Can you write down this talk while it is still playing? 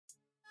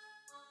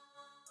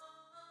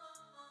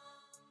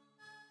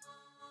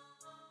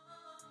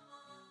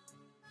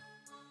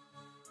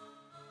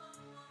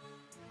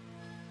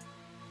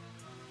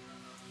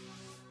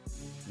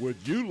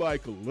Would you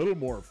like a little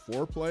more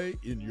foreplay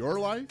in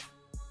your life?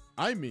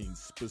 I mean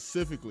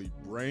specifically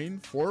brain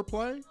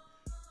foreplay?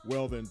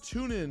 Well then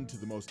tune in to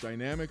the most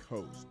dynamic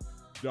host,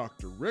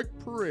 Dr. Rick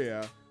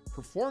Perea,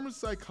 performance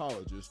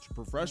psychologist to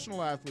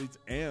professional athletes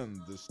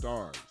and the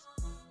stars.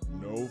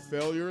 No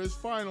failure is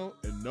final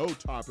and no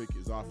topic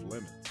is off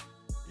limits.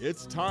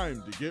 It's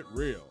time to get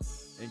real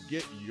and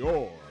get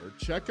your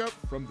checkup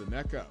from the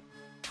neck up.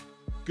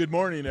 Good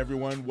morning,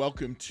 everyone.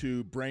 Welcome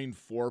to Brain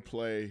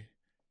Foreplay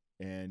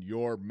and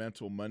your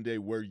Mental Monday,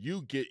 where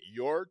you get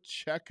your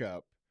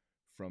checkup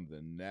from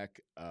the neck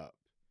up.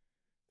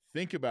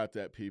 Think about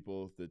that,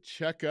 people. The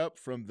checkup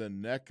from the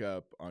neck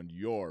up on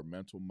your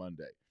Mental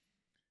Monday.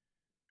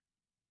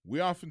 We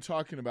often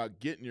talking about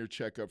getting your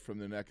checkup from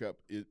the neck up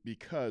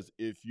because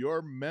if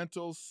your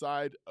mental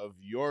side of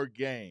your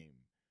game,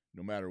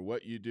 no matter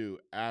what you do,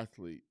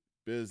 athlete,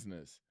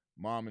 business,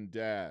 mom and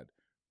dad,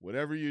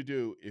 whatever you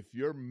do, if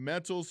your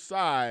mental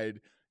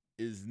side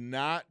is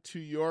not to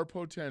your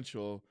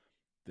potential,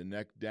 the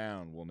neck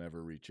down will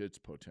never reach its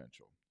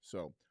potential.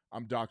 So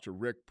I'm Dr.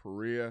 Rick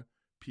Perea,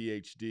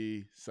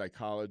 PhD,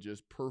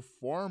 psychologist,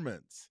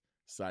 performance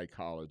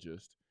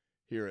psychologist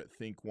here at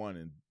Think One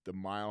in the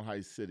Mile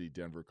High City,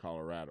 Denver,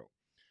 Colorado.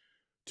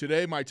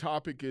 Today, my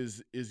topic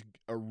is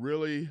a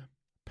really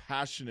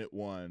passionate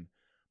one,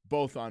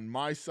 both on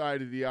my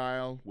side of the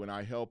aisle when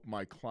I help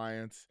my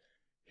clients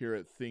here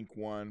at Think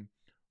One,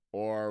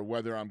 or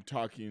whether I'm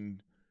talking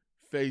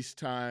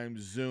FaceTime,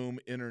 Zoom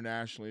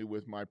internationally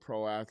with my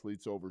pro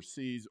athletes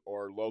overseas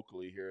or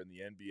locally here in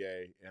the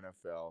NBA,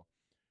 NFL,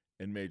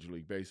 and Major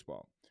League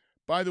Baseball.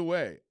 By the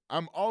way,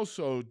 I'm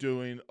also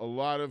doing a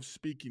lot of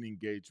speaking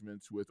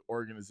engagements with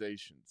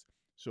organizations.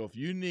 So if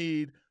you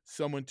need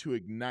someone to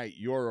ignite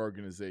your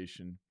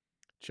organization,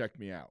 check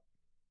me out.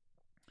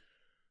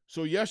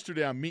 So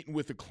yesterday I'm meeting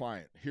with a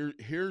client.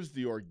 Here's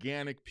the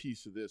organic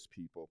piece of this,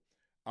 people.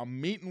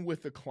 I'm meeting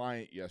with a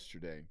client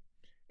yesterday,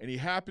 and he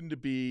happened to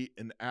be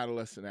an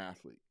adolescent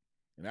athlete.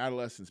 And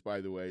adolescence, by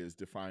the way, is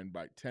defined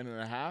by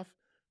 10.5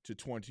 to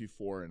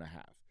 24.5.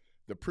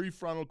 The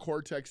prefrontal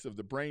cortex of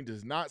the brain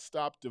does not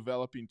stop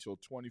developing till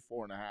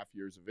 24.5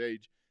 years of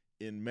age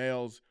in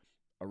males,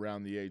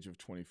 around the age of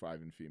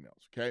 25 in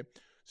females, okay?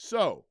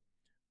 So,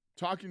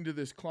 talking to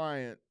this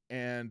client,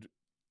 and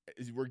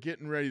as we're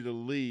getting ready to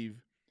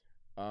leave,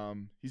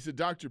 he said,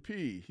 Dr.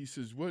 P, he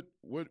says,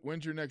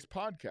 when's your next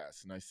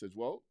podcast? And I said,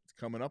 well, it's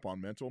coming up on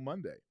Mental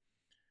Monday.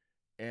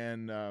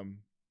 And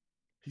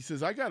he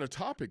says, I got a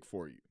topic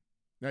for you.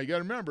 Now, you got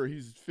to remember,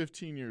 he's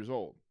 15 years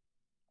old,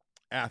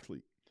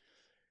 athlete.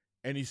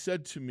 And he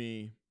said to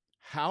me,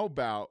 how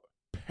about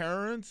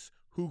parents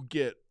who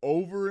get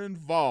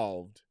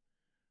over-involved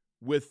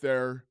with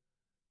their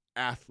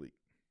athlete?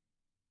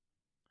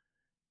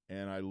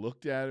 And I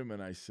looked at him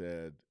and I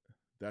said,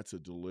 that's a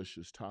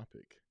delicious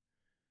topic.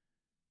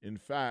 In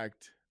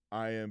fact,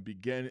 I am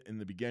in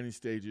the beginning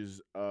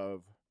stages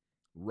of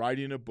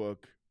writing a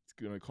book. It's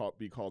going to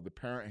be called The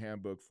Parent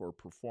Handbook for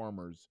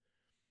Performers,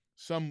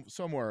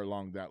 somewhere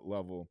along that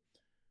level.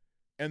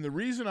 And the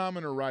reason I'm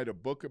going to write a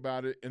book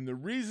about it, and the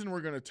reason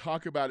we're going to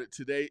talk about it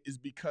today, is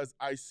because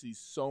I see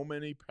so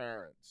many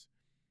parents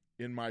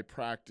in my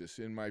practice,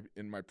 in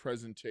my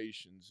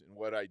presentations, in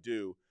what I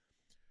do.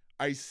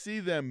 I see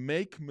them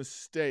make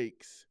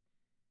mistakes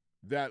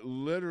that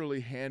literally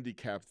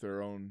handicap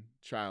their own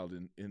child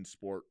in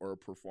sport or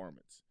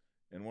performance.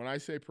 And when I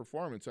say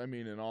performance, I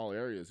mean in all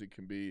areas. It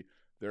can be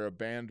they're a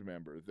band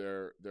member,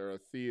 they're a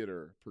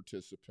theater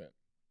participant,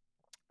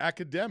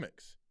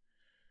 academics.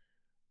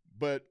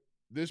 But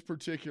this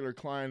particular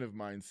client of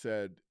mine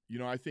said,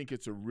 I think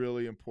it's a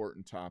really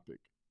important topic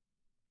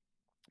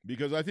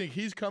because I think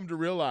he's come to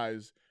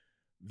realize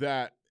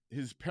that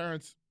his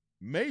parents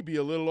may be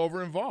a little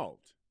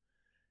over-involved.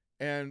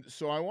 And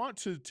so I want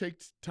to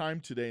take time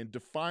today and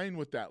define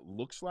what that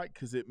looks like,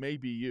 because it may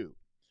be you.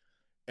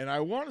 And I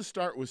want to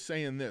start with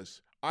saying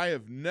this. I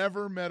have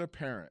never met a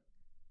parent.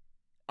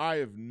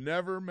 And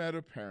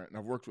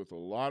I've worked with a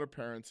lot of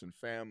parents and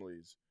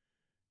families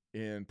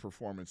in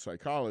performance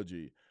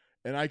psychology.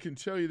 And I can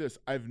tell you this,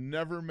 I've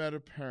never met a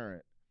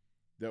parent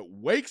that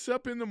wakes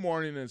up in the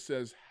morning and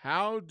says,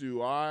 how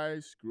do I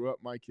screw up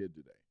my kid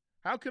today?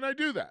 How can I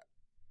do that?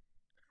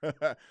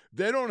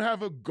 They don't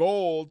have a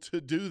goal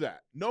to do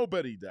that.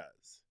 Nobody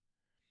does.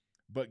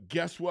 But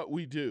guess what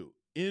we do?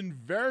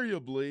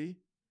 Invariably,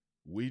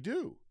 we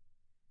do.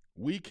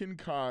 We can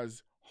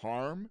cause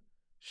harm,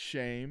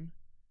 shame,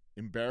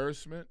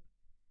 embarrassment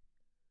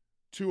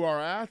to our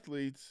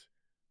athletes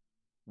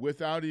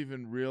without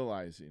even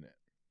realizing it.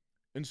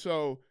 And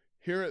so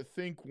here at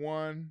Think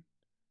One,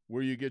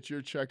 where you get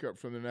your checkup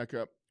from the neck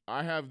up,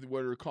 I have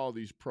what are called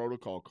these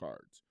protocol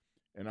cards.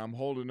 And I'm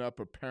holding up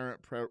a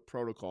parent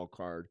protocol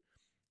card.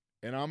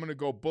 And I'm going to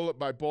go bullet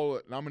by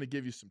bullet, and I'm going to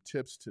give you some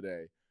tips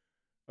today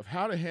of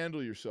how to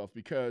handle yourself,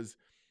 because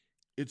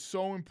it's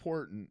so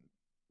important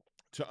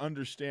to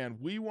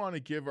understand we want to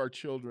give our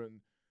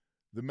children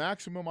the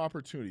maximum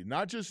opportunity,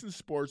 not just in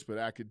sports, but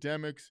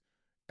academics,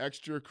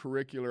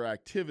 extracurricular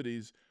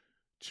activities,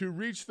 to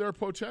reach their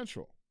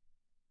potential.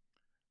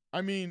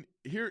 I mean,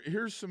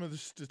 here's some of the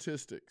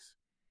statistics.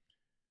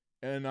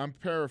 And I'm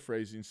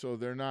paraphrasing, so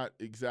they're not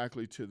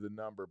exactly to the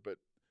number, but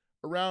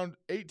around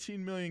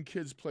 18 million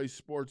kids play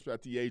sports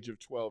at the age of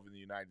 12 in the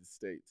United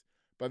States.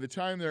 By the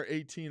time they're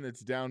 18, it's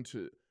down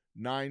to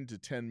 9 to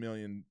 10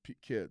 million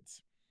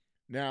kids.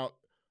 Now,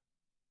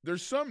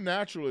 there's some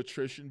natural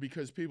attrition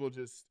because people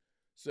just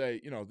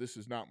say, this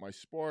is not my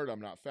sport.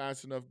 I'm not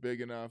fast enough, big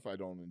enough. I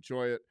don't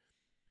enjoy it.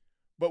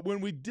 But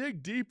when we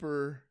dig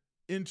deeper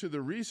into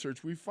the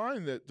research, we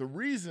find that the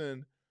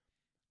reason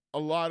a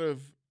lot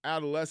of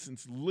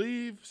adolescents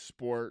leave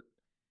sport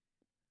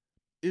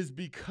is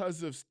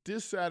because of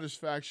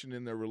dissatisfaction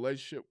in their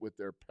relationship with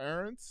their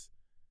parents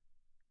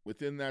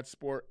within that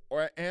sport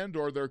or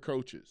their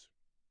coaches.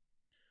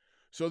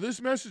 So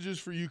this message is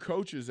for you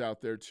coaches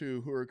out there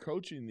too who are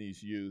coaching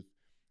these youth,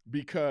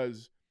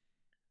 because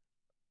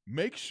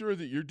make sure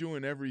that you're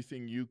doing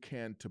everything you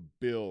can to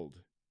build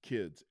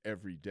kids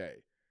every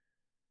day.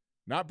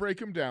 Not break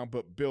them down,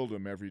 but build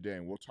them every day,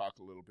 and we'll talk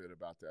a little bit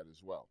about that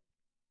as well.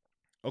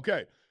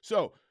 Okay,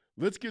 so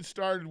let's get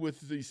started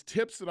with these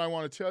tips that I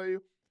want to tell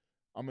you.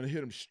 I'm going to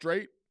hit them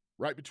straight,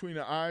 right between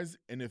the eyes.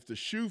 And if the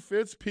shoe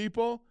fits,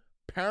 people,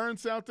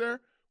 parents out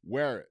there,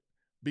 wear it.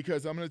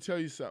 Because I'm going to tell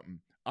you something.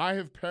 I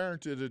have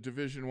parented a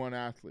Division I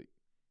athlete,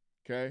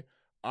 okay?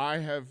 I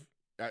have,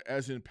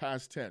 as in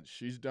past tense,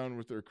 she's done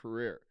with her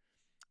career.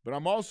 But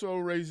I'm also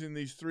raising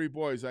these 3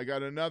 boys. I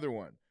got another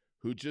one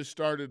who just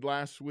started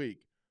last week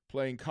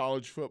playing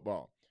college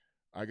football.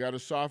 I got a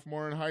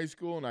sophomore in high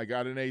school, and I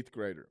got an 8th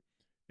grader.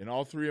 And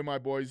all 3 of my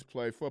boys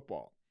play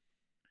football.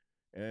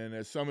 And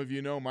as some of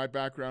you know, my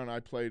background,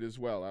 I played as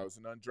well. I was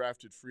an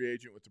undrafted free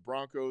agent with the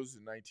Broncos.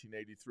 In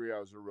 1983, I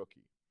was a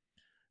rookie.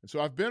 And so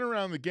I've been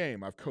around the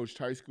game. I've coached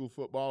high school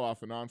football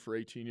off and on for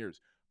 18 years.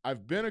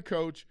 I've been a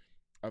coach,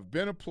 I've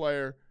been a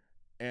player,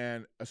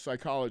 and a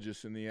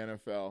psychologist in the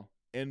NFL,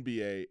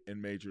 NBA, and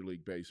Major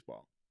League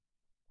Baseball.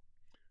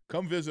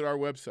 Come visit our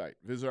website.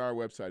 Visit our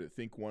website at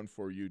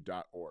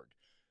think1foryou.org.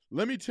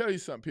 Let me tell you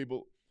something,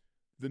 people.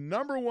 The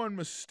number one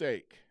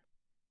mistake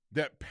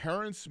that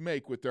parents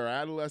make with their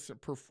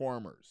adolescent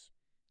performers,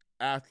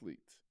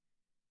 athletes,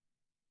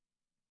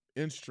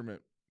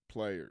 instrument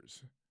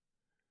players,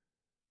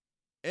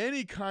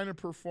 any kind of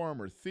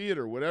performer,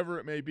 theater, whatever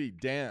it may be,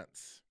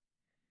 dance,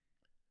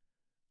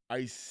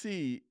 I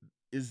see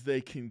is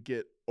they can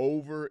get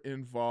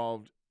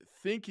over-involved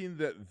thinking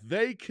that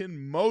they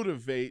can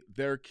motivate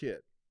their kid.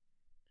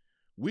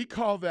 We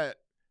call that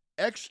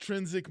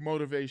extrinsic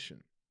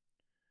motivation.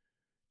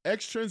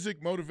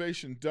 Extrinsic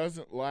motivation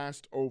doesn't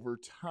last over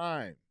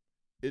time.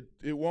 It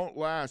won't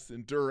last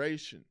in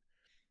duration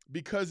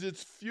because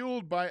it's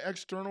fueled by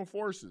external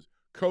forces,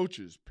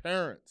 coaches,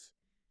 parents,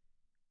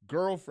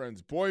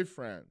 girlfriends,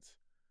 boyfriends,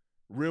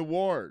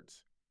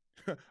 rewards.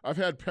 I've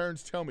had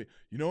parents tell me,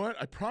 you know what?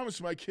 I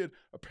promised my kid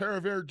a pair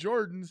of Air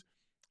Jordans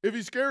if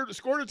he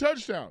scored a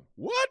touchdown.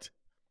 What?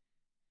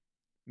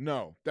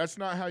 No, that's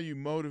not how you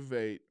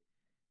motivate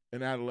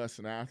an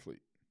adolescent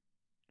athlete.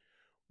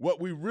 What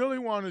we really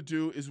want to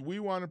do is we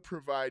want to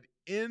provide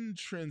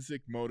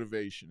intrinsic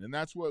motivation, and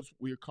that's what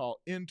we call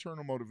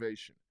internal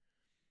motivation.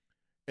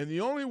 And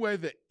the only way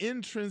that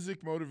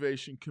intrinsic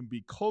motivation can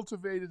be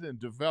cultivated and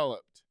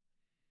developed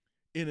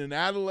in an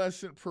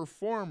adolescent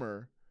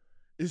performer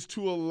is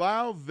to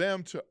allow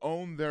them to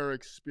own their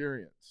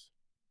experience.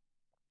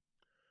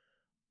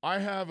 I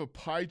have a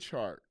pie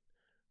chart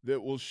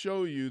that will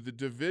show you the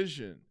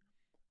division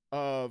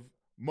of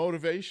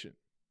motivation.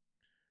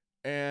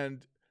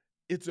 And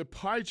it's a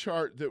pie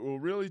chart that will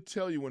really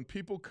tell you when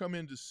people come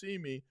in to see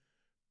me,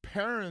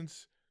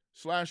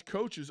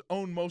 parents/coaches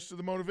own most of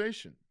the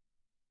motivation.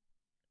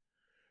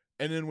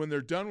 And then when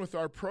they're done with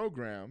our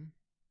program,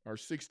 our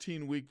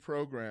 16-week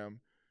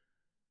program,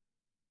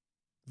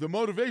 the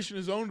motivation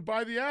is owned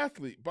by the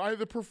athlete, by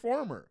the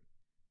performer,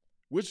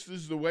 which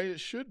is the way it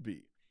should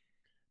be.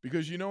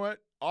 Because you know what?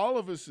 All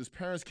of us as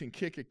parents can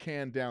kick a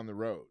can down the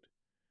road.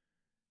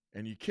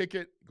 And you kick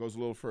it, it goes a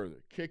little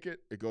further. Kick it,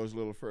 it goes a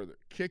little further.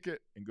 Kick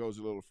it, and goes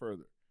a little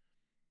further.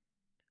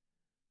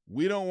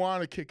 We don't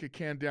want to kick a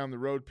can down the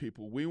road,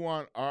 people. We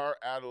want our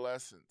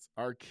adolescents,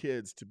 our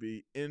kids, to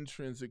be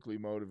intrinsically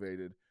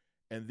motivated.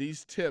 And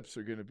these tips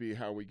are going to be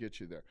how we get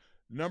you there.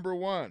 Number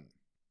 1,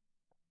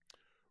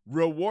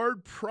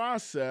 reward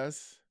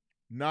process,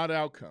 not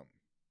outcome.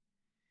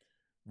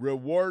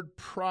 Reward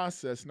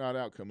process, not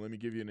outcome. Let me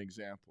give you an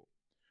example.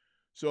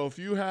 So if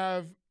you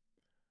have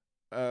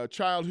a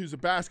child who's a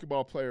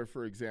basketball player,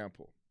 for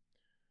example,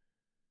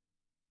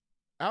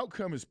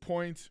 outcome is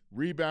points,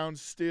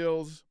 rebounds,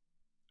 steals,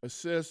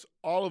 assists,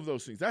 all of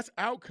those things. That's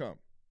outcome,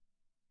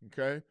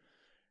 okay?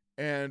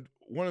 And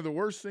one of the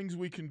worst things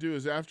we can do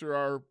is after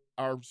our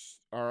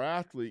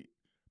athlete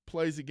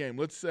plays a game,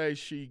 let's say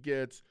she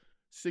gets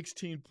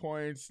 16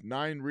 points,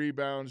 9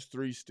 rebounds,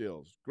 3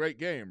 steals. Great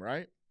game,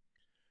 right?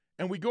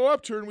 And we go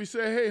up to her and we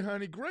say, hey,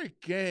 honey,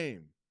 great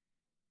game.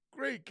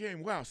 Great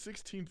game. Wow,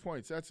 16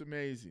 points. That's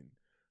amazing.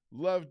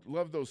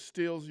 Love those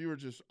steals. You were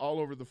just all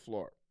over the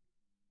floor.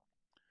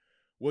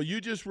 Well, you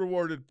just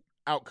rewarded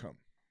outcome.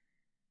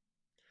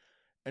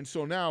 And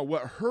so now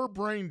what her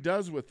brain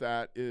does with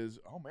that is,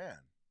 oh man,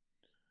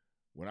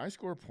 when I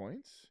score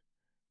points,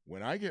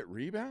 when I get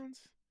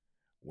rebounds,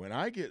 when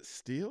I get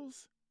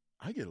steals,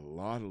 I get a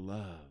lot of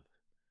love.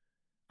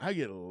 I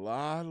get a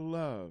lot of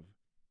love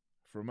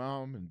from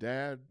mom and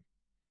dad,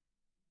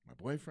 my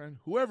boyfriend,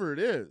 whoever it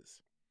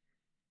is.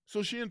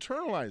 So she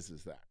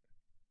internalizes that.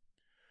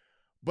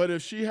 But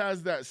if she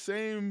has that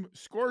same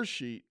score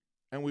sheet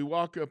and we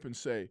walk up and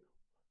say,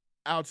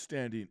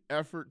 outstanding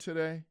effort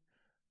today,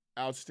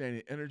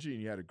 outstanding energy,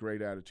 and you had a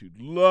great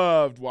attitude,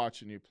 loved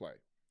watching you play.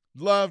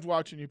 Loved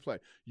watching you play.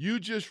 You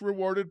just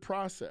rewarded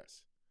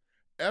process.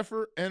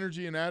 Effort,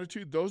 energy, and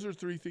attitude, those are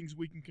 3 things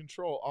we can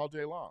control all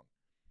day long.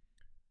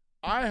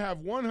 I have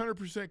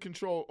 100%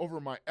 control over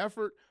my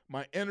effort,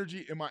 my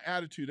energy, and my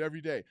attitude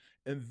every day.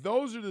 And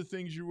those are the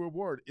things you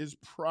reward, is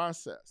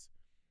process.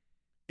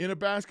 In a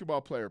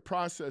basketball player,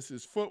 process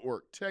is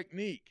footwork,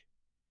 technique,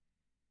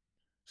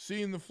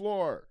 seeing the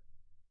floor,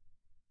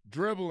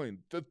 dribbling,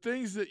 the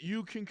things that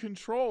you can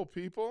control,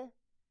 people.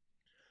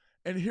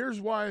 And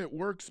here's why it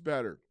works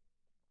better.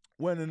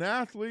 When an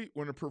athlete,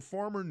 when a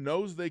performer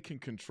knows they can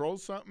control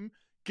something,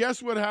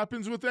 guess what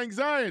happens with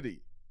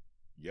anxiety?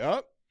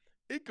 Yup,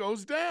 it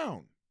goes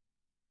down.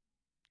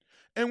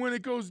 And when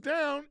it goes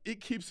down,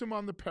 it keeps them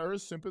on the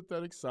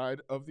parasympathetic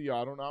side of the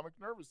autonomic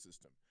nervous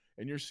system.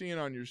 And you're seeing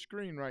on your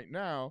screen right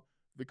now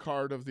the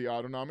card of the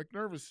autonomic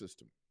nervous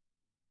system.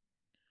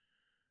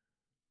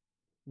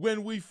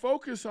 When we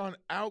focus on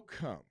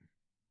outcome,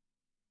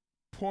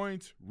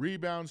 points,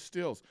 rebounds,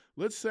 steals.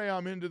 Let's say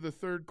I'm into the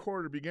 3rd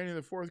quarter, beginning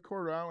of the 4th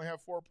quarter, I only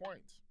have 4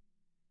 points.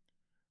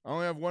 I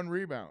only have 1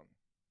 rebound,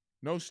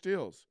 no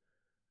steals.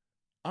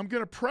 I'm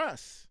going to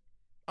press.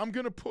 I'm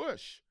going to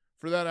push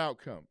for that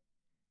outcome.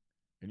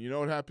 And you know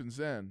what happens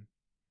then?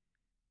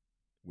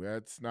 Well,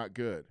 that's not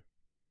good.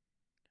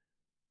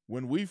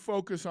 When we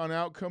focus on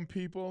outcome,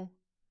 people,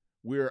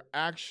 we're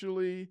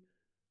actually,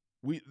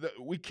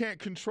 we can't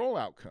control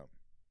outcome.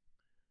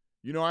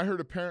 You know, I heard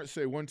a parent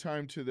say one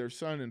time to their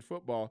son in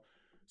football,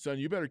 son,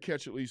 you better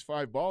catch at least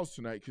 5 balls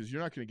tonight because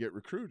you're not going to get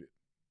recruited.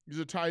 He's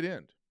a tight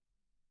end,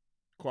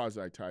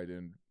 quasi-tight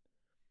end,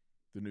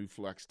 the new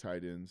flex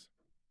tight ends.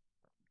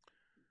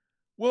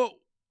 Well,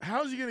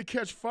 how's he going to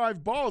catch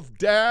 5 balls,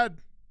 Dad,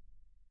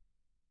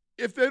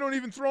 if they don't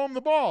even throw him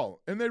the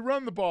ball and they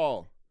run the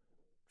ball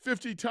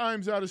 50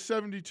 times out of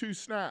 72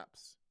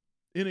 snaps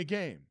in a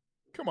game?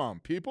 Come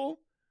on, people.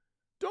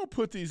 Don't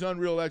put these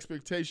unreal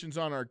expectations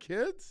on our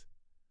kids.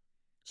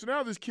 So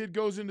now this kid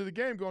goes into the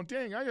game going,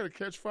 dang, I got to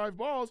catch 5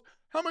 balls.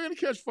 How am I going to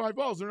catch 5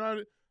 balls?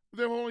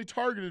 They've only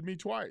targeted me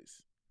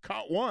twice.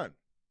 Caught 1.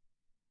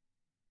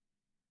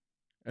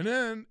 And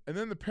then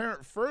the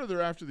parent further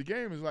after the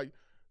game is like,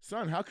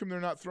 son, how come they're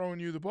not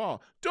throwing you the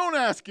ball? Don't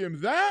ask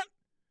him that.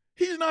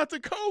 He's not the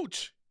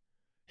coach.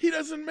 He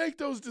doesn't make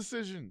those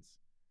decisions.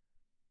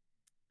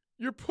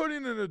 You're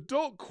putting an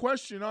adult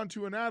question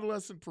onto an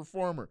adolescent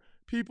performer.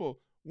 People,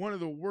 one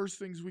of the worst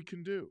things we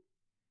can do.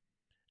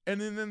 And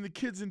then the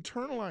kids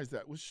internalize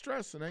that with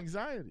stress and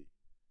anxiety.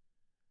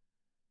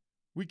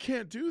 We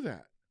can't do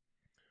that.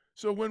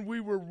 So when we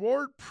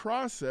reward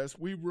process,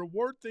 we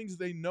reward things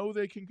they know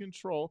they can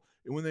control.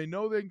 And when they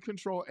know they can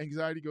control,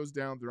 anxiety goes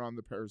down. They're on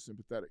the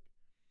parasympathetic.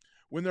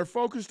 When they're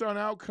focused on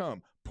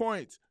outcome,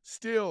 points,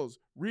 steals,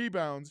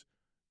 rebounds,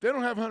 they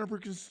don't have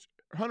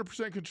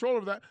 100% control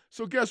over that.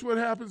 So guess what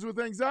happens with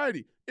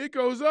anxiety? It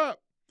goes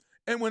up.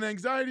 And when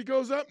anxiety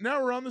goes up,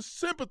 now we're on the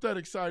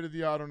sympathetic side of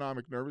the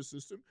autonomic nervous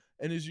system.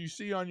 And as you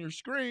see on your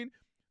screen,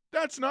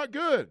 that's not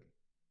good.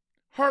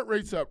 Heart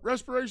rate's up,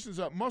 respiration's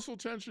up, muscle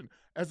tension.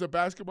 As a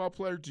basketball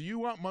player, do you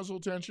want muscle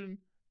tension?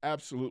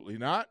 Absolutely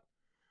not.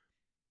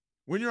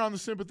 When you're on the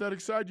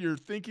sympathetic side, your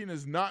thinking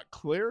is not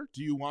clear.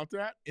 Do you want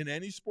that in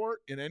any sport,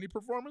 in any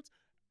performance?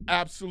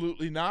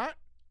 Absolutely not.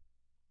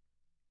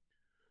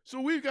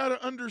 So we've got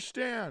to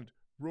understand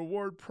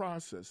reward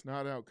process,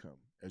 not outcome,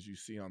 as you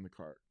see on the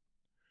card.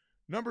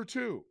 Number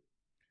 2,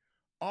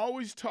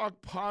 always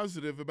talk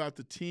positive about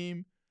the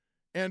team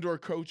and or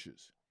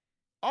coaches.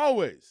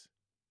 Always.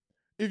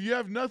 If you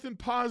have nothing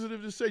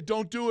positive to say,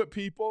 don't do it,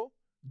 people.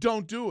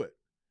 Don't do it.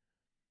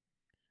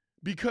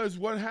 Because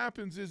what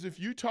happens is if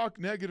you talk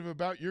negative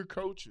about your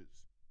coaches,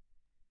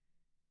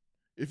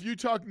 if you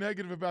talk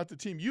negative about the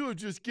team, you have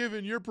just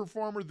given your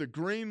performer the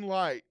green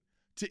light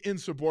to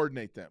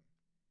insubordinate them.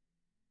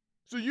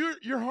 So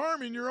you're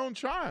harming your own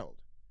child.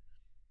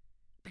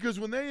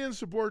 Because when they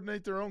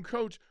insubordinate their own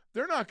coach,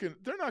 they're not going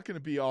to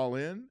be all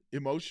in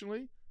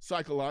emotionally,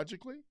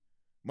 psychologically,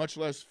 much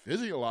less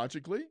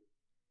physiologically.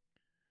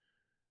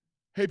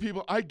 Hey,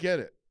 people, I get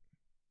it.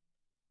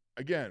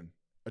 Again,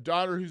 a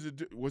daughter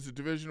was a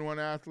Division I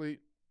athlete,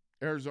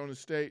 Arizona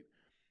State,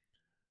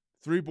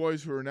 3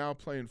 boys who are now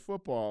playing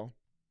football.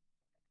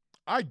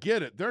 I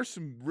get it. There's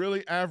some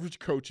really average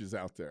coaches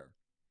out there.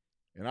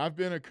 And I've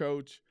been a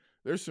coach.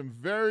 There's some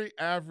very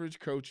average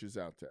coaches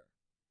out there.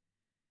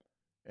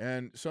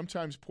 And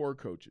sometimes poor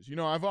coaches. You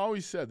know, I've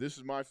always said, this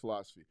is my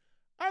philosophy.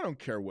 I don't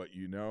care what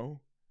you know.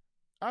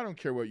 I don't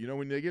care what you know.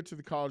 When they get to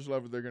the college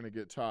level, they're going to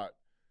get taught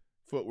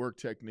footwork,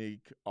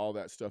 technique, all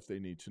that stuff they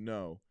need to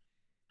know.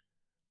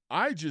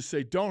 I just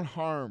say don't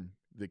harm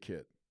the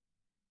kid.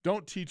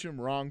 Don't teach them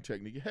wrong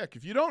technique. Heck,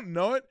 if you don't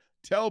know it,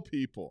 tell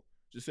people.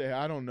 Just say, hey,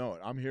 I don't know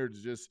it. I'm here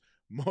to just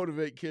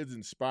motivate kids,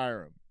 inspire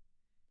them.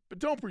 But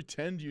don't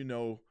pretend you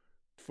know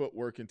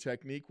footwork and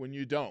technique when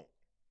you don't.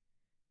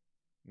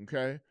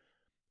 Okay?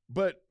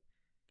 But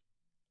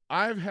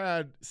I've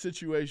had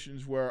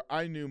situations where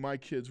I knew my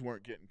kids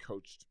weren't getting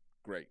coached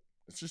great.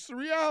 It's just the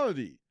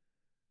reality.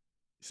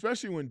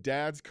 Especially when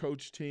dads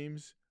coach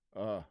teams.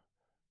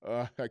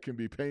 That can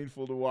be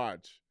painful to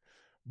watch.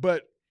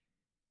 But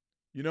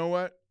you know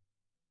what?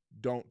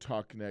 Don't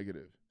talk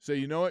negative. Say,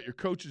 you know what? Your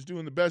coach is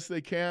doing the best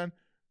they can.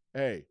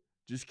 Hey,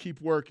 just keep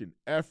working.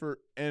 Effort,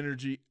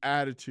 energy,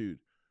 attitude,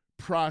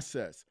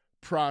 process.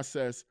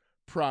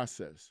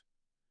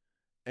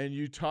 And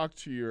you talk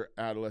to your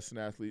adolescent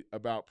athlete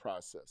about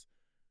process.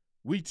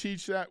 We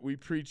teach that. We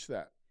preach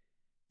that.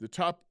 The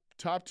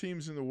top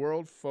teams in the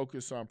world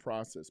focus on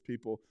process.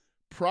 People,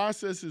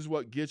 process is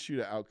what gets you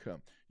to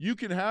outcome. You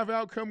can have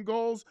outcome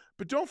goals,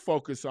 but don't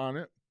focus on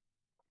it.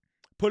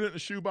 Put it in a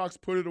shoebox,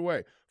 put it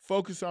away.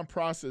 Focus on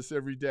process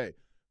every day.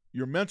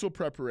 Your mental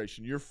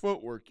preparation, your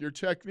footwork, your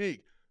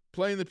technique,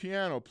 playing the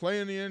piano,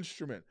 playing the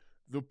instrument,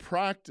 the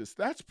practice,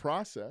 that's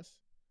process.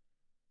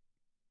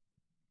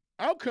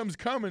 Outcomes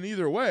coming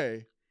either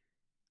way.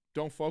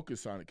 Don't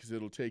focus on it because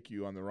it'll take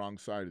you on the wrong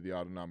side of the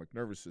autonomic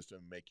nervous system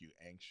and make you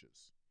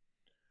anxious.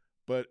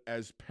 But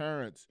as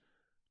parents,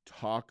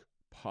 talk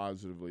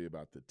positively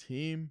about the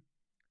team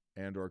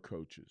and our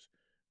coaches.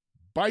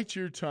 Bite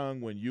your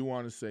tongue when you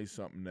want to say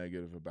something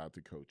negative about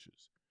the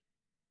coaches.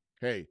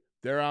 Hey,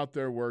 they're out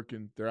there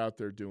working. They're out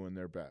there doing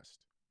their best.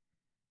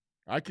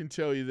 I can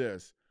tell you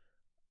this.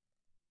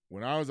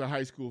 When I was a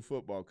high school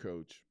football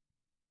coach,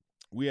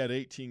 we had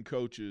 18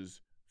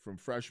 coaches from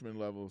freshman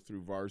level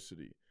through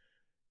varsity.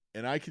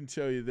 And I can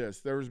tell you this.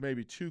 There was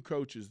maybe 2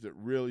 coaches that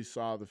really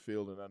saw the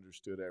field and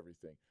understood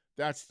everything.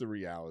 That's the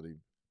reality,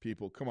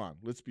 people. Come on,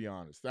 let's be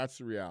honest. That's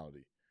the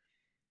reality.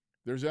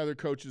 There's other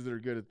coaches that are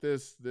good at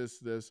this,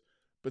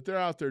 but they're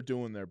out there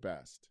doing their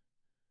best.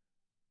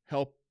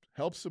 Help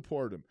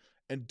support them.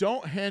 And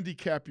don't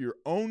handicap your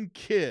own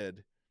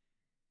kid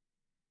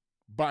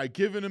by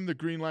giving them the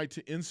green light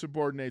to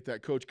insubordinate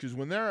that coach, because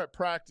when they're at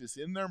practice,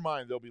 in their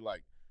mind, they'll be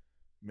like,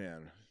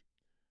 man,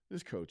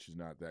 this coach is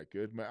not that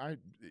good.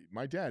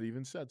 My dad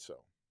even said so.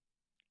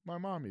 My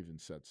mom even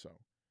said so.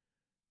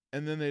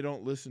 And then they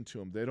don't listen to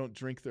them. They don't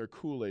drink their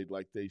Kool-Aid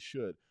like they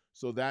should.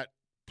 So that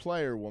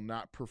player will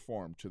not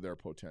perform to their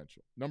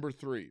potential. Number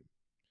 3,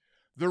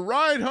 the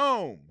ride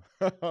home.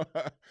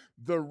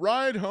 The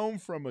ride home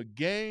from a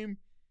game,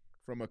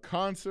 from a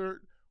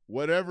concert,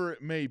 whatever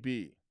it may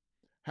be.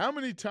 How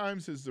many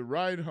times has the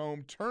ride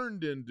home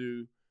turned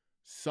into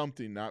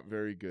something not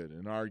very good,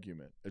 an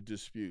argument, a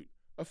dispute,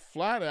 a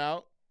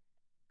flat-out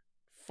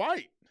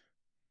fight?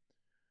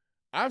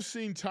 I've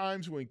seen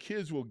times when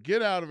kids will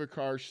get out of a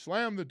car,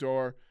 slam the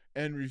door,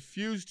 and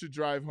refuse to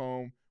drive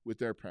home with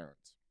their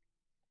parents.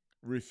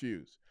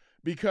 Refuse.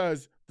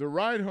 Because the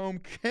ride home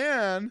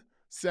can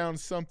sound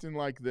something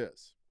like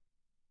this.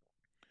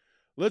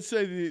 Let's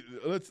say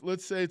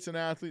it's an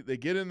athlete. They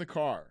get in the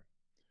car,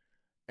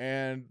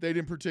 and they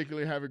didn't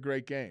particularly have a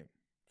great game.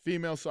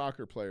 Female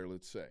soccer player,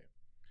 let's say.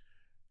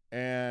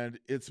 And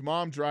it's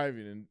mom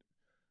driving, and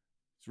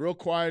it's real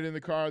quiet in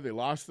the car. They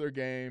lost their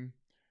game.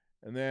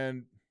 And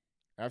then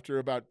after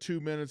about 2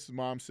 minutes, the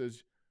mom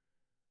says,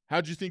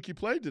 how'd you think you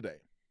played today?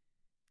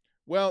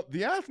 Well,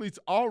 the athlete's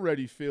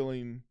already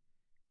feeling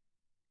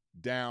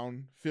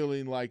down,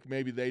 feeling like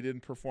maybe they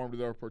didn't perform to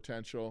their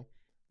potential.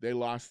 They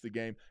lost the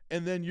game.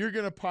 And then you're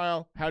going to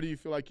pile, how do you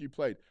feel like you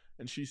played?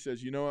 And she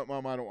says, you know what,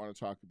 Mom, I don't want to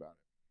talk about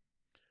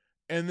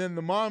it. And then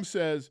the mom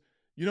says,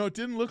 you know, it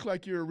didn't look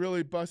like you were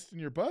really busting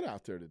your butt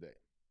out there today.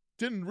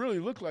 Didn't really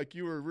look like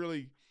you were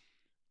really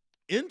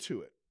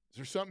into it. Is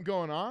there something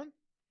going on?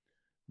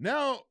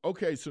 Now,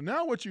 okay, so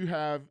now what you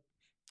have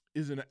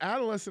is an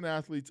adolescent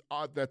athlete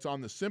that's on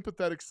the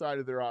sympathetic side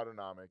of their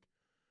autonomic.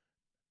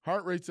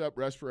 Heart rate's up,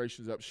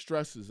 respiration's up,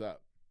 stress is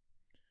up.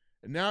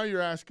 And now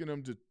you're asking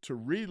them to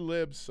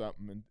relive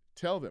something and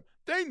tell them.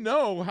 They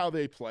know how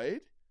they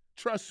played.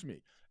 Trust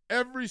me.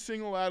 Every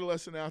single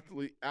adolescent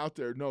athlete out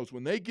there knows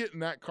when they get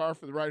in that car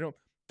for the ride home,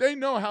 they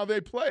know how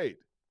they played,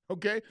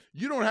 okay?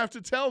 You don't have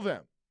to tell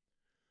them.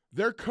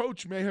 Their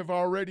coach may have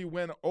already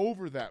went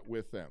over that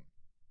with them.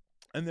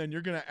 And then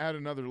you're going to add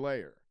another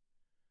layer.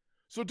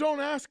 So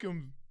don't ask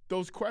them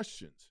those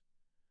questions.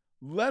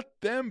 Let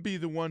them be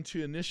the one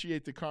to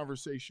initiate the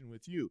conversation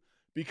with you.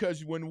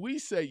 Because when we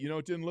say, you know,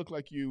 it didn't look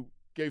like you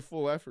gave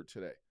full effort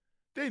today,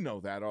 they know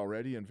that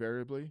already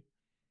invariably.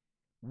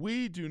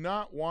 We do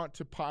not want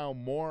to pile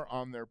more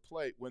on their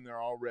plate when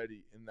they're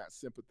already in that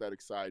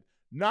sympathetic side,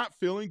 not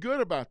feeling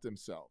good about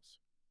themselves.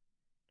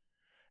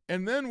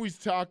 And then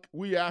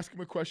we ask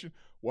them a question,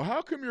 well,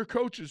 how come your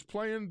coach is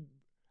playing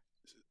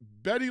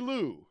Betty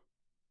Lou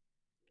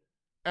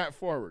at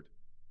forward?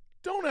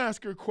 Don't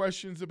ask her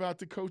questions about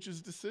the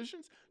coach's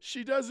decisions.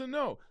 She doesn't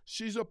know.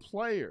 She's a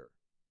player,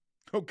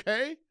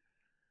 okay?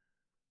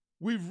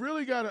 We've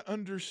really got to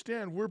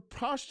understand we're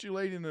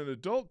postulating an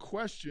adult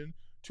question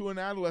to an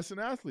adolescent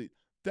athlete.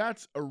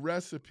 That's a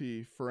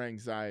recipe for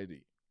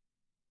anxiety.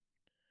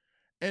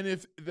 And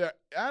if the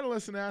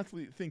adolescent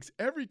athlete thinks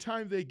every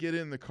time they get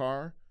in the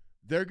car,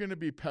 they're going to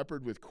be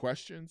peppered with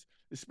questions,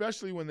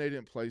 especially when they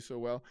didn't play so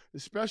well,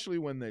 especially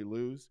when they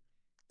lose,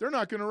 they're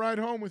not going to ride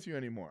home with you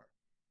anymore.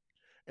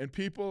 And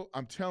people,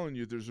 I'm telling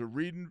you, there's a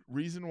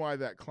reason why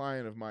that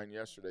client of mine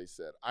yesterday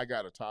said, I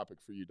got a topic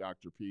for you,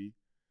 Dr. P.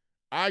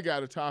 I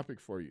got a topic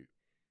for you.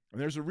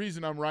 And there's a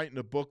reason I'm writing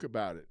a book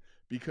about it,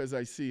 because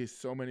I see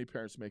so many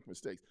parents make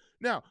mistakes.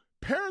 Now,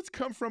 parents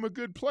come from a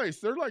good place.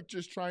 They're like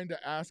just trying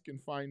to ask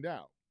and find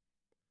out.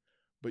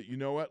 But you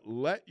know what?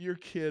 Let your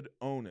kid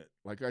own it.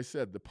 Like I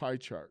said, the pie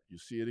chart. You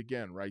see it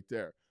again right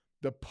there.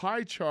 The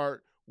pie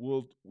chart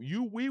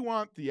we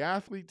want the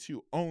athlete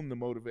to own the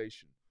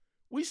motivation.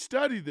 We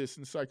study this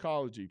in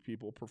psychology,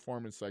 people,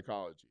 performance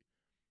psychology.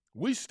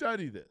 We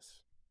study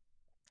this.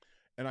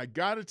 And I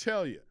got to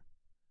tell you,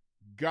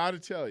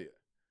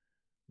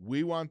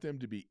 we want them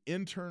to be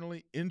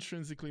internally,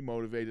 intrinsically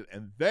motivated,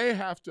 and they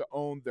have to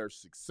own their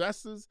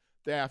successes.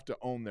 They have to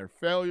own their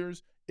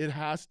failures. It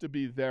has to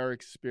be their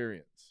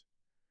experience.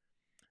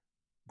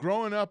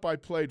 Growing up, I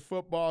played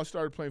football. I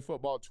started playing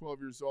football at 12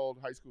 years old,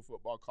 high school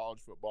football, college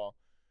football,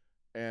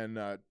 and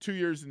 2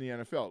 years in the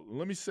NFL.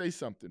 Let me say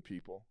something,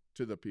 people,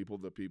 to the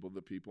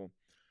people.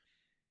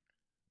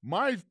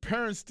 My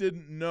parents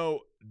didn't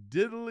know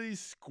diddly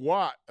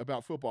squat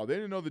about football. They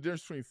didn't know the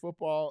difference between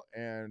football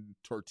and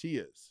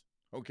tortillas,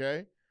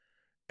 okay?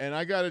 And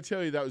I got to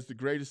tell you, that was the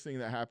greatest thing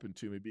that happened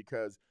to me,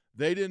 because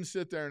they didn't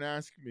sit there and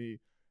ask me,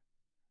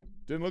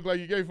 didn't look like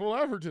you gave full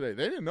effort today.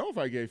 They didn't know if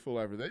I gave full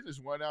effort. They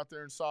just went out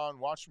there and saw and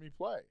watched me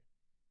play.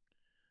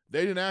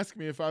 They didn't ask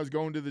me if I was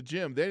going to the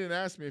gym. They didn't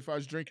ask me if I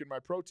was drinking my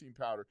protein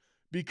powder,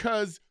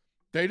 because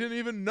they didn't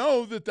even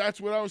know that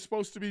that's what I was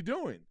supposed to be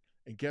doing.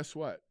 And guess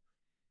what?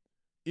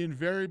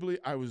 Invariably,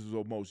 I was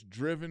the most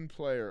driven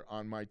player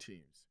on my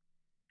teams.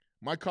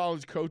 My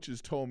college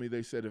coaches told me,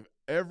 they said, if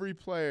every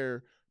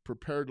player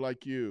prepared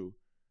like you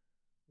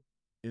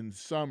in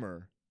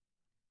summer,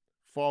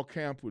 fall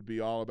camp would be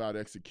all about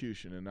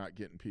execution and not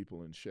getting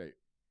people in shape.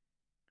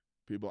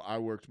 People, I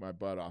worked my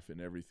butt off in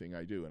everything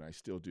I do, and I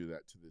still do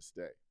that to this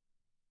day.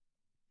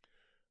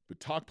 But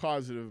talk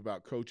positive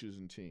about coaches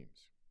and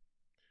teams.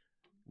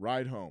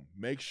 Ride home.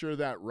 Make sure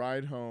that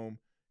ride home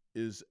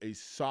is a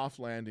soft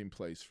landing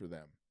place for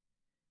them.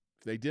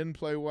 If they didn't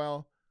play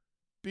well,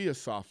 be a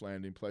soft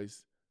landing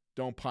place.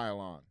 Don't pile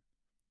on.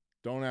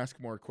 Don't ask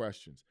more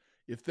questions.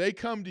 If they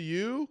come to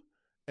you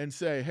and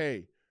say,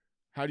 hey,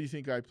 how do you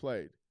think I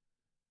played?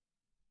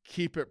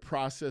 Keep it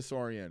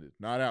process-oriented,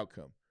 not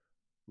outcome.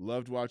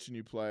 Loved watching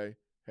you play.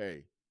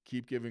 Hey,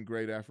 keep giving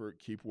great effort.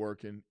 Keep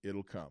working.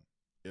 It'll come.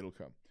 It'll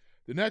come.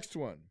 The next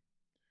one.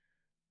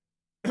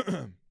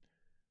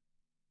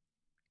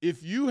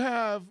 If you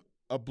have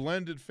a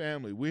blended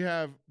family, we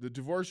have the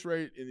divorce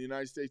rate in the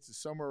United States is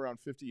somewhere around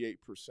 58%.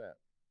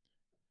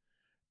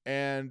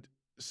 And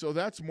so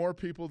that's more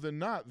people than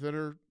not that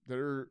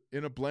are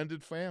in a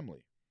blended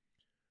family.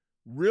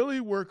 Really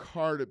work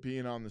hard at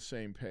being on the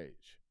same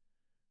page.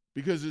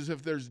 Because as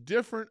if there's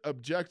different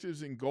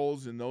objectives and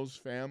goals in those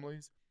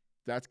families,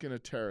 that's going to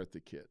tear at the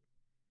kid.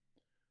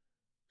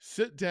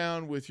 Sit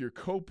down with your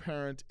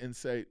co-parent and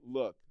say,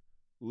 look,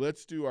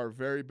 let's do our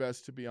very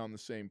best to be on the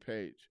same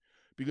page.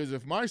 Because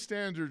if my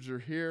standards are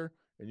here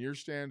and your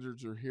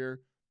standards are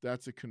here,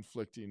 that's a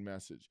conflicting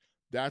message.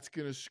 That's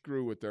going to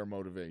screw with their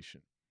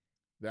motivation.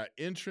 That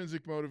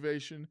intrinsic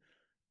motivation,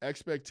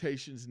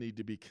 expectations need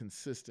to be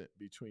consistent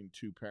between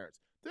two parents.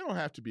 They don't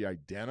have to be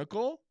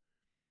identical,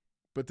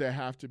 but they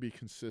have to be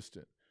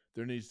consistent.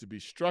 There needs to be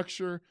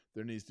structure.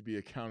 There needs to be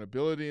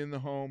accountability in the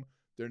home.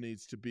 There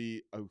needs to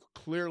be a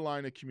clear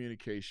line of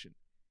communication.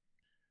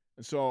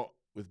 And so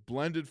with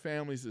blended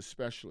families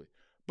especially,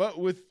 but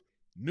with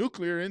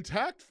nuclear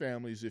intact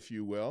families, if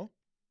you will,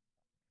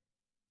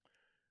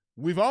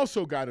 we've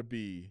also got to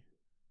be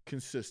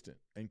consistent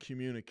and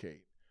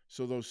communicate.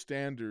 So those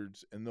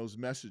standards and those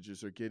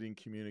messages are getting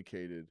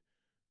communicated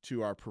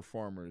to our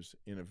performers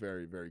in a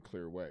very, very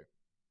clear way.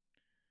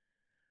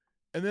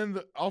 And then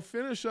I'll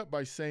finish up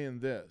by saying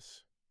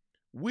this.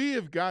 We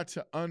have got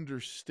to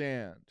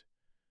understand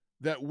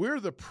that we're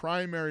the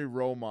primary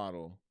role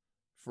model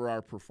for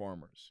our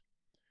performers.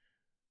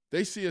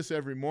 They see us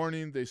every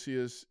morning. They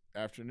see us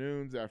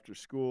afternoons, after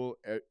school,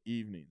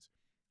 evenings.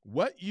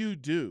 What you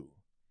do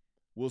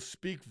will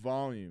speak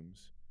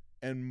volumes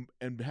and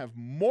have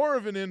more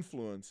of an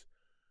influence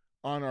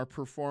on our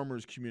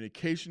performers'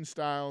 communication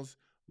styles,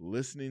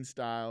 listening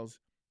styles,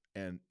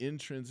 and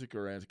intrinsic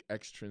or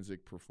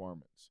extrinsic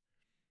performance.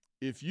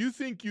 If you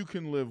think you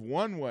can live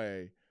one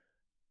way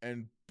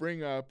and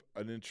bring up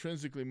an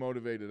intrinsically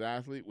motivated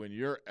athlete when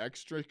you're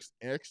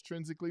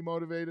extrinsically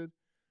motivated,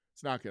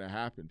 it's not going to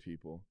happen,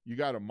 people. You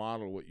got to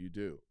model what you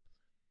do.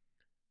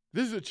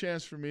 This is a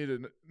chance for me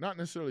to not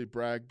necessarily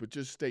brag, but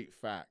just state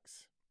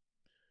facts.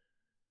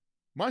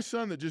 My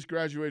son that just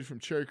graduated from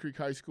Cherry Creek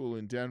High School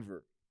in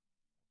Denver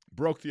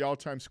broke the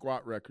all-time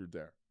squat record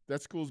there.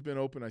 That school's been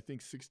open, I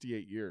think,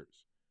 68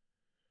 years.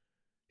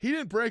 He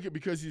didn't break it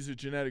because he's a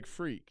genetic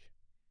freak.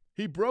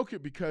 He broke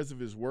it because of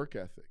his work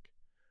ethic.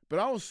 But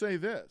I will say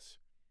this.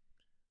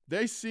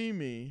 They see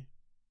me,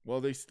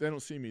 well, they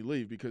don't see me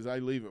leave because I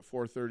leave at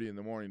 4:30 in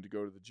the morning to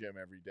go to the gym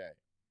every day.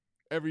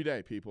 Every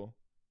day, people,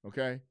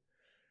 okay?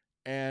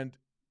 And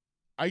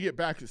I get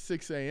back at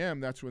 6 a.m.,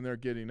 that's when they're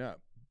getting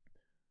up.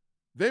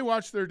 They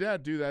watch their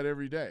dad do that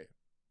every day.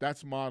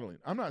 That's modeling.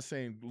 I'm not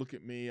saying, look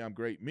at me, I'm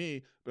great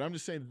me, but I'm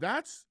just saying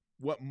that's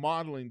what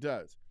modeling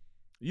does.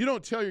 You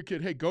don't tell your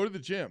kid, hey, go to the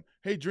gym.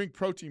 Hey, drink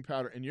protein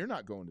powder, and you're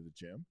not going to the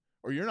gym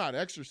or you're not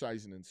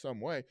exercising in some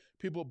way.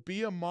 People,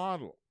 be a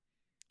model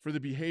for the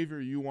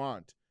behavior you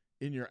want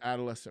in your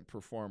adolescent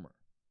performer.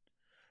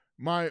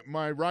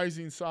 My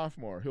rising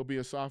sophomore, he'll be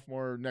a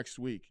sophomore next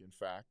week, in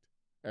fact,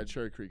 at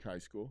Cherry Creek High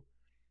School.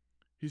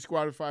 He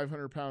squatted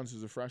 500 pounds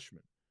as a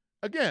freshman.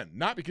 Again,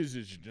 not because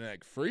he's a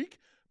genetic freak,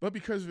 but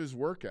because of his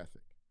work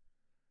ethic.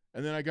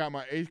 And then I got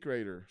my 8th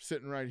grader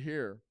sitting right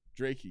here,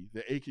 Drakey,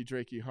 the achy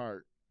Drakey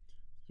heart,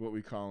 is what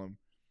we call him.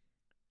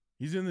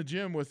 He's in the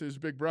gym with his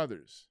big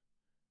brothers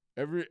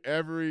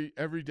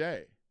every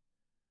day.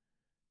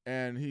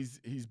 And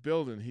he's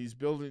building, he's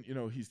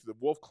the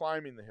wolf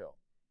climbing the hill,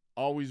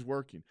 always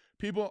working.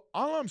 People,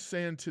 all I'm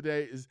saying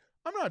today is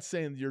I'm not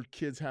saying your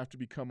kids have to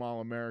become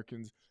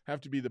All-Americans, have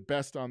to be the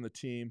best on the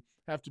team,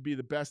 have to be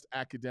the best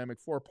academic,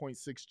 4.6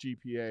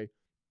 GPA.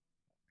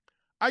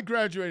 I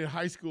graduated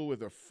high school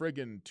with a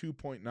friggin'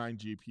 2.9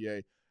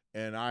 GPA,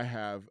 and I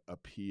have a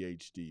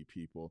PhD,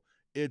 people.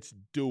 It's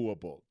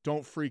doable.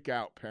 Don't freak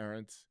out,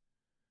 parents.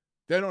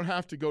 They don't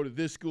have to go to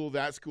this school,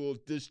 this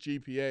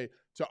GPA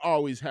to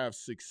always have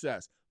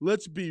success.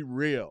 Let's be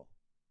real,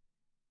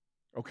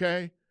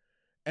 okay?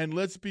 And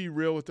let's be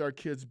real with our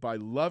kids by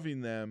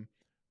loving them,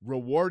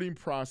 rewarding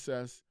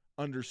process,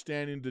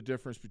 understanding the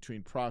difference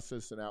between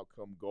process and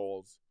outcome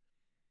goals,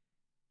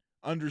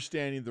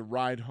 understanding the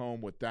ride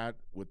home, what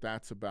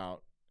that's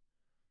about,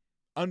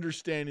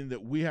 understanding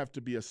that we have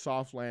to be a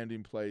soft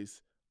landing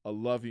place, a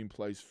loving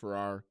place for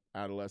our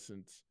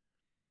adolescents,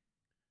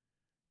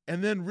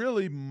 and then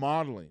really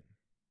modeling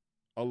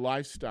a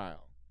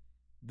lifestyle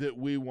that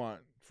we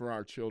want for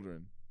our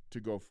children to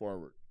go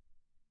forward.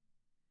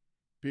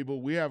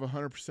 People, we have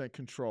 100%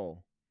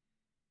 control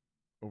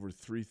over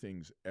 3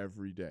 things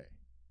every day.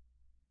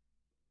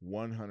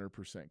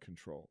 100%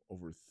 control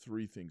over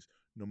 3 things,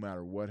 no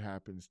matter what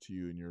happens to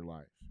you in your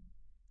life.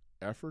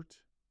 Effort,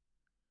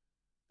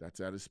 that's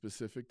at a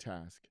specific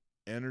task.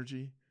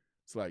 Energy,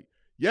 it's like,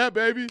 yeah,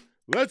 baby,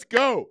 let's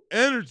go.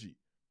 Energy,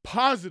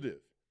 positive.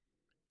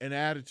 And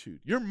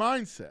attitude, your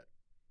mindset.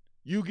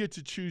 You get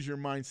to choose your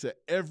mindset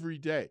every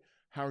day.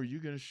 How are you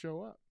going to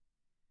show up?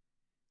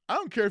 I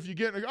don't care if you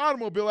get in an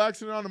automobile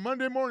accident on a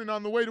Monday morning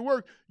on the way to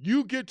work.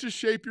 You get to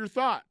shape your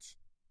thoughts,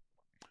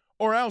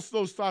 or else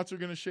those thoughts are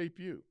going to shape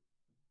you.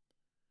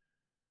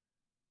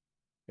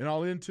 And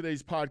I'll end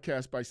today's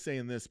podcast by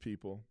saying this,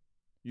 people.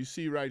 You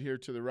see right here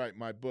to the right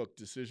my book,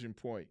 Decision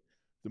Point,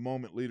 The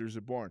Moment Leaders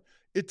Are Born.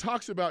 It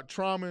talks about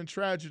trauma and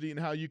tragedy and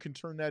how you can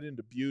turn that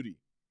into beauty.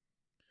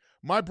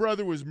 My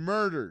brother was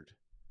murdered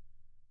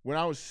when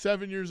I was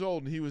 7 years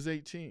old and he was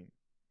 18.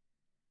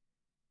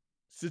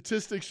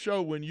 Statistics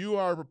show when you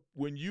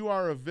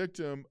are a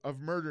victim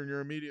of murder in your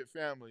immediate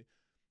family,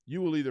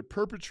 you will either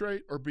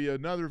perpetrate or be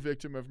another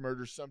victim of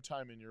murder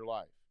sometime in your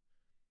life.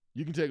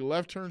 You can take a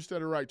left turn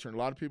instead of right turn. A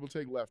lot of people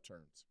take left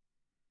turns.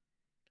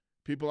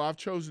 People, I've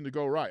chosen to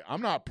go right.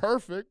 I'm not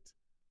perfect,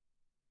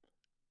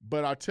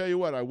 but I'll tell you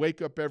what, I wake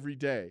up every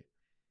day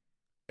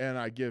and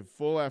I give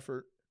full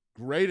effort,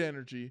 great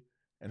energy,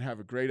 and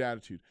have a great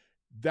attitude.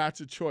 That's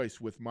a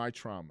choice with my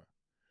trauma.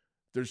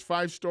 There's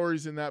 5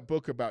 stories in that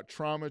book about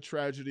trauma,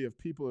 tragedy of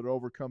people that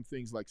overcome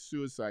things like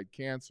suicide,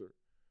 cancer,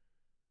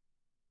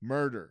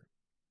 murder.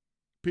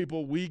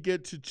 People, we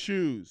get to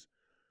choose.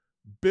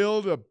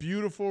 Build a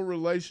beautiful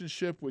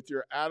relationship with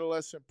your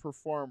adolescent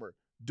performer.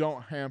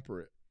 Don't hamper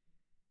it.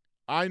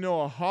 I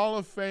know a Hall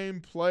of Fame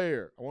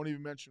player. I won't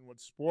even mention what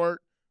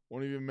sport,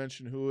 won't even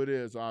mention who it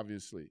is,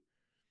 obviously.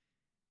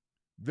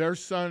 Their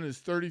son is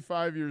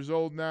 35 years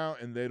old now,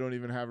 and they don't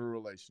even have a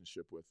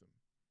relationship with him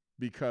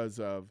because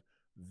of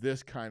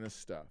this kind of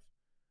stuff.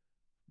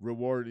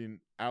 Rewarding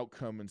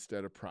outcome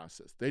instead of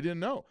process. They didn't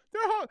know.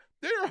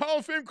 They're a Hall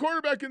of Fame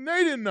quarterback, and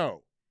they didn't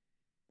know.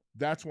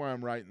 That's why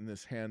I'm writing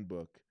this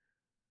handbook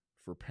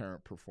for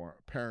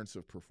parents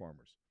of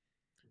performers.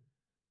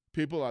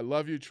 People, I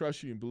love you,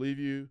 trust you, and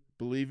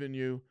believe in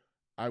you.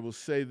 I will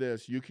say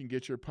this. You can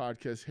get your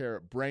podcast here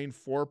at Brain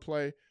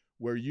Foreplay,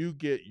 where you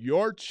get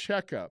your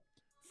checkup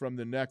from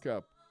the neck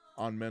up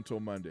on Mental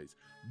Mondays.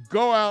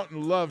 Go out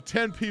and love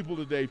 10 people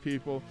today,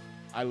 people.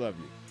 I love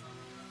you.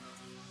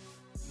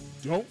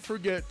 Don't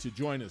forget to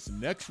join us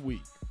next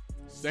week.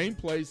 Same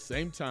place,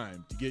 same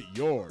time to get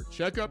your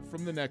checkup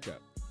from the neck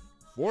up.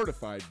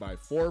 Fortified by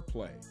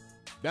Foreplay.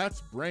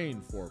 That's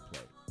Brain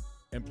Foreplay.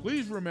 And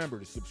please remember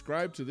to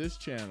subscribe to this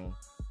channel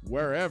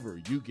wherever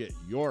you get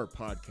your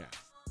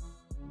podcasts.